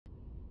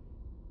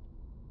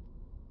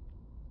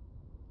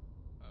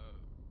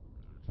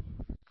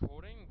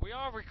We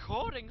are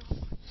recording! I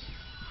was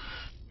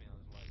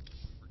like,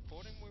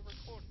 we're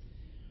recording.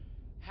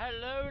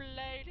 Hello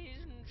ladies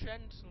and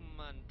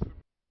gentlemen,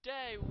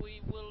 today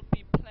we will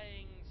be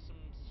playing some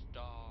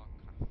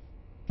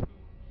StarCraft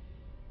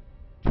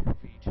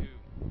 2v2.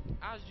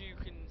 As you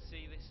can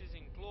see, this is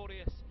in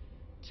glorious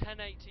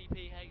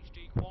 1080p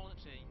HD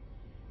quality,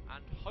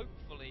 and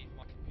hopefully if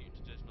my computer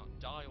does not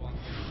die while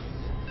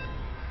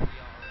we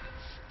are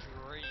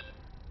extreme.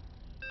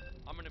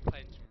 I'm going to be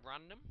playing some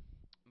random.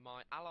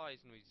 My ally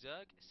is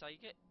Zerg,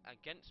 Saget.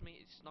 Against me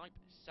is Snipe,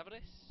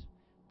 Severis,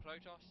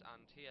 Protoss,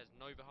 and he has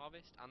Nova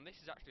Harvest. And this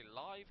is actually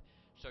live,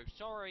 so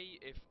sorry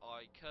if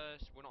I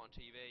curse. We're not on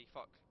TV.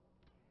 Fuck.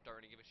 Don't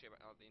really give a shit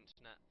about the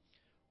internet.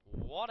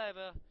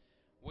 Whatever.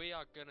 We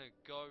are gonna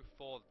go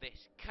for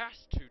this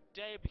cast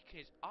today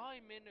because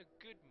I'm in a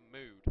good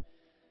mood.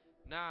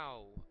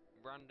 Now,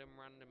 random,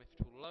 if it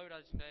will load,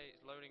 as today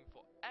it's loading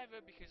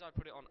forever because I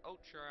put it on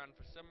Ultra and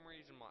for some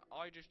reason my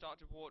eye just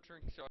started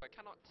watering, so I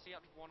cannot see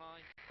out of one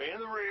eye. In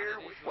the rear,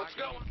 what's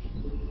going?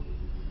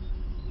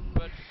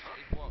 But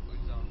what was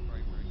our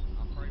frame rate?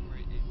 Our frame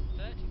rate is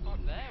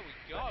 35. There we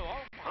go.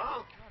 Oh my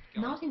god, guys.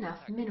 Not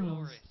enough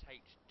minerals.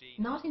 HD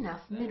Not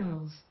enough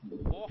minerals.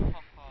 Oh,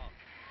 ha, ha.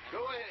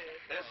 Go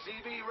ahead,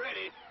 SCV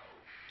ready.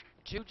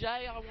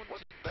 Today I want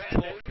to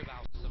talk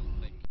about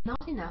something.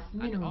 Not enough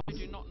minerals. And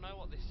I do not know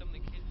what this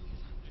something is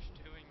because I'm just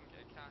doing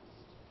a cast.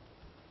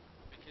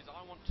 Because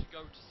I want to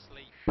go to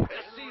sleep.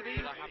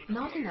 SCV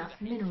Not enough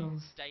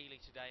minerals. Daily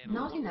today, and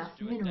Not I want enough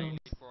to do it minerals.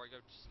 daily before I go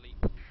to sleep.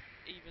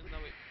 Even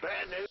though it's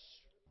Bad news.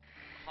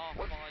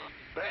 5:30 in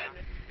the Bad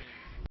news.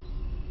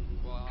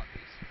 afternoon. Well,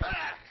 it's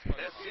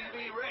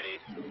SCV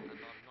ready. and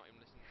I'm not even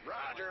listening to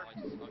Roger. I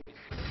just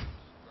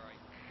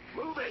great.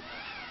 Move it.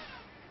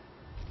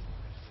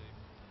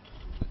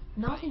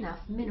 Not enough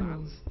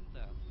minerals.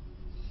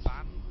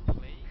 Ban,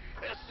 please.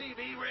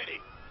 SCV ready.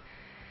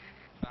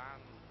 Ban,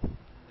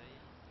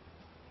 please.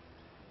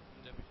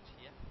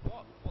 WTF?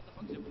 What the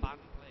fuck is a ban,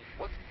 please?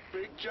 What's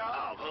big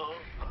job, huh?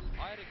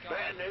 I had a guy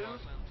Bad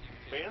news.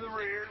 In the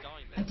rear.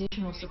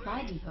 Additional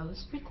supply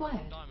depots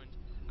required. Diamond,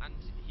 and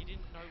he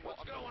didn't know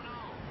What's going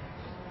on?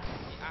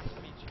 He asked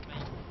me to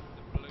make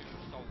the blue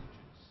soldiers.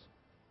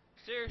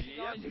 Seriously,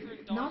 guys, if you're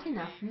in Diamond Not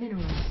enough League,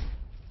 minerals.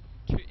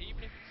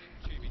 even if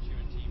it's in 2v2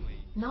 and Team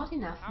League, Not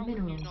enough how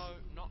minerals. can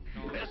you not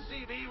know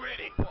SCV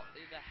ready. what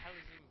the hell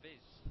is in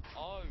Viz?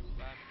 Oh,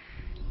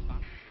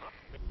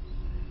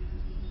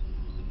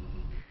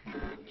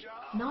 Big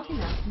job. Not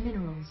enough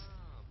minerals.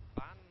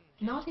 ban.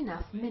 Not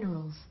enough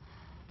minerals.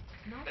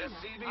 Not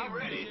SCV enough.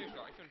 ready. Seriously,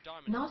 if you're in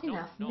Diamond, Not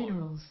enough know.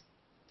 minerals.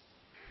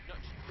 Not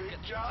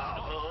Big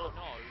job, huh?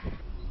 know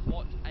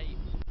what a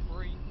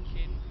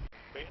freaking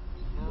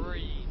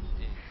green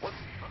is. What's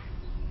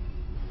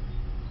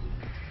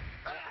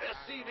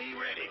SCV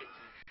ready.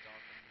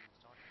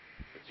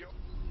 It's your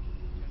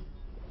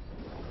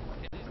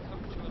It has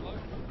come to a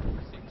load.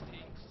 16,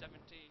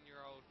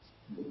 17-year-olds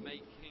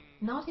making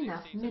Not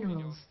enough 16,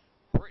 minerals.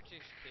 17-year-old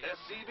British kids.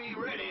 SCV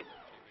ready.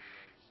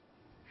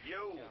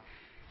 Yo.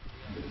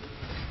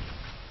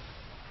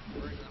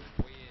 We're in that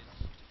weird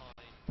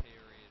time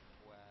period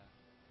where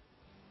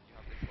you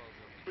have the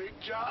 12-year-old. Big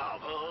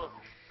job, huh?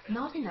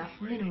 Not enough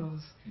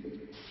minerals.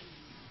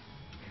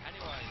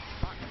 Anyway,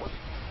 back to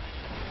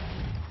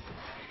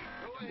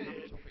Go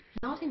ahead. topic.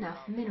 Not enough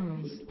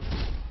minerals.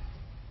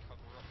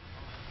 Cover up.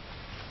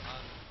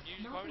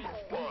 News Not bonus.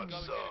 enough Go minerals. and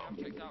have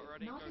checked out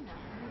already. Not Go enough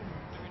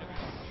to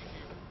minerals.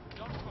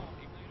 www.youtube.com.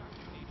 Even though you don't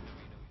actually need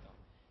www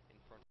in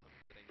front of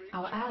the thing.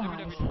 Our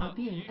allies are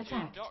being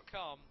attacked.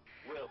 www.youtube.com.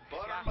 Well,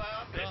 butter my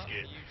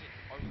biscuit. Music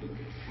only.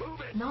 Move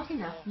it. Not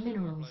enough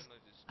minerals.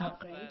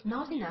 Upgrade.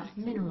 Not enough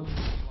minerals. If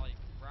you like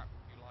rap,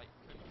 if you like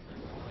country,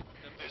 if you like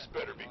dubstep, This if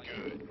better you be like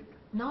good.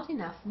 Not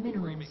enough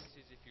minerals.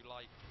 remixes, if you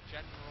like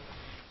general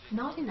music.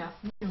 Not enough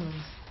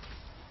minerals.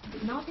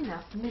 Not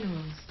enough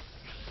minerals.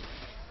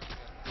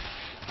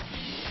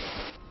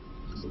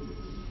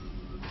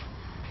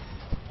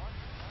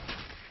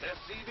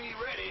 SCV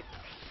ready.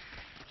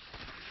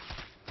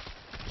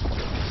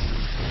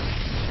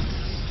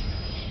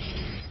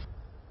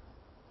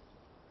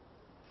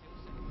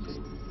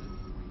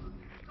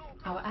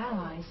 Our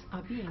allies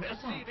are being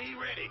attacked. SCV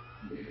ready.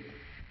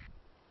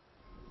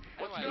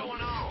 What's Anyway,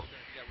 going on?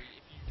 Yeah, we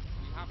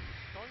have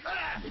so much.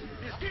 Ah!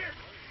 He's here.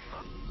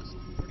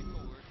 Pretty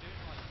cool. We're doing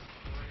like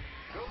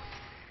Go.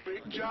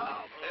 Big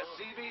job.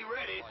 SCV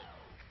ready. like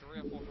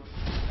 300 or 400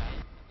 a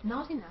day.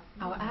 Not enough.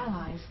 Our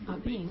allies are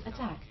being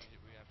attacked. Music.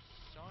 We have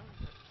so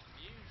much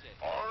music.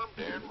 Armed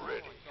and Oh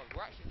ready. my god,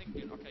 we're actually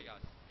thinking. Okay,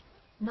 guys,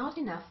 Not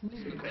enough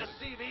minerals.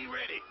 SCV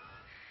ready.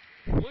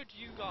 would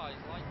you guys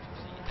like to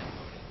see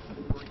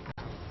MMOwnage bring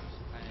out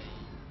something?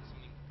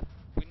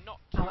 We're not.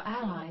 too Our sure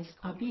what allies to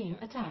call are it being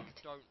yet.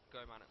 attacked. Don't go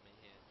mad at me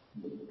here.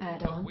 But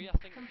Add-on. we are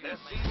thinking of making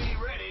SCV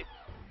ready.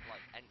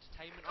 like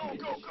entertainment Go,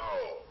 go, go.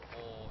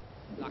 or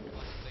that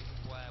kind of thing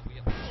where we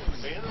In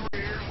the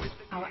rear with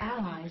the Our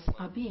allies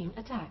are being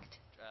attacked.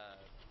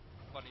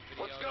 funny videos.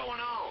 What's going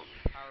on?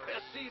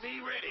 Parodies, SCV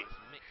ready.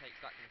 some mixtapes,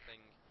 that kind of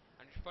thing,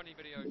 and just funny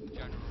videos in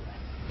general.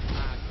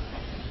 And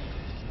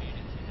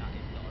community that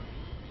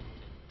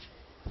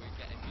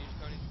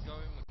coding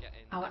going, we're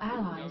getting Our everything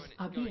allies going, it's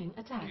are going being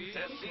attacked.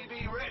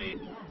 SCV ready.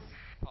 Yes.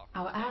 apart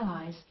from Our the dead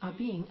allies are banshees,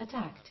 being that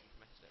attacked. have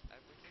messed up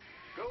everything.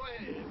 Go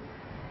ahead.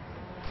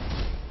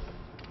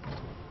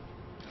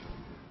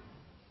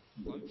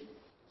 Close. If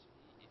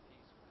he's...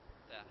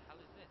 What the hell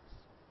is this?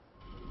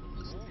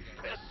 War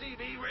game.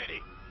 SCV ready.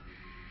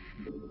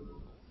 War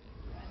game.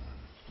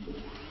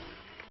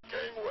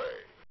 Gangway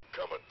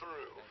coming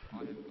through. Okay, but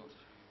I have got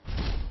to...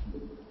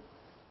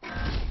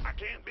 I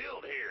can't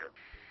build here.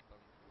 build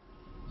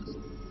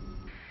bunker.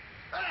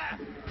 Ah!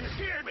 You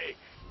scared me.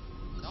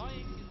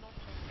 Dying is not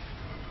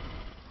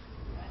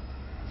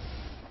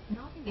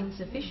Not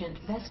insufficient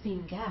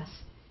Vespine gas.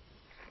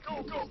 Go,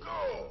 go,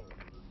 go.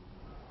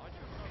 I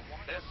don't know why.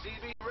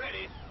 SCV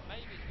ready.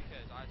 Maybe it's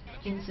because I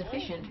have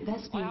Insufficient I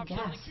Vespine have gas.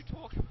 something to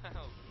talk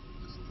about.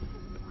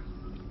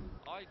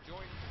 I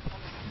joined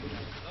college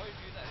today. For those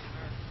of you that are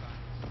American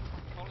fans,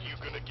 college You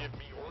gonna give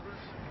me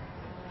orders?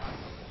 that's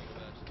not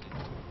university.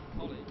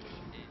 College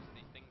is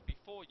the thing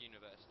before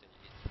university.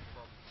 It's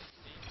from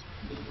 16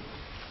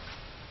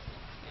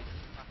 it's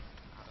past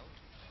adult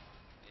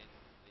in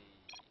the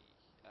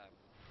UK.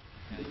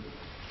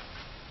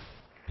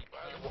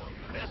 Because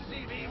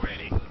SCV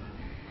ready.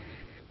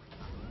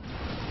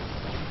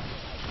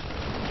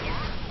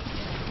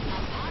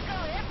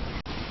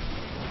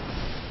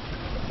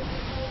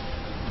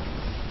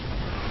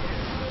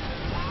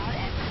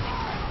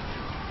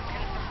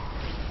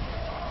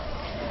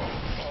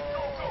 Go,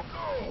 go,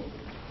 go.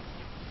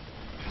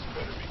 This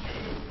better be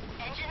good.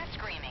 Engine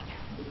screaming.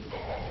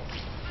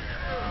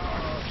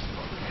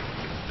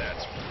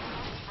 That's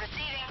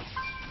Receiving.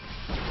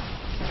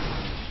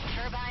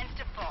 Turbines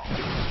to full.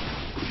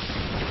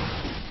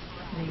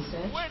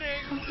 Research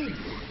Winning! complete.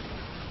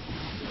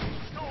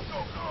 go, go,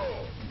 go.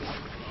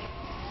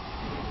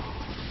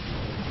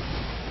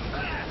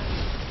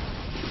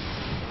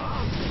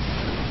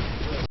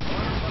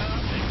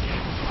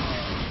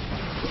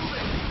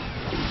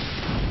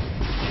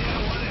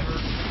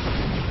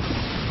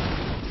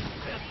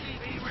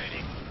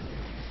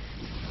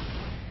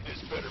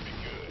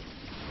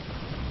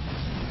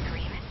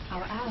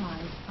 Our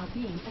allies are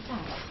being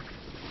attacked.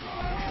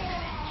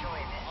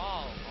 Enjoy this.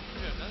 Oh, I'm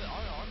gonna do another.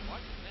 I'm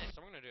liking this.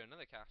 I'm gonna do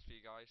another cast for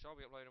you guys. So I'll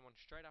be uploading one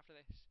straight after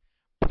this.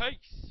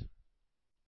 Peace.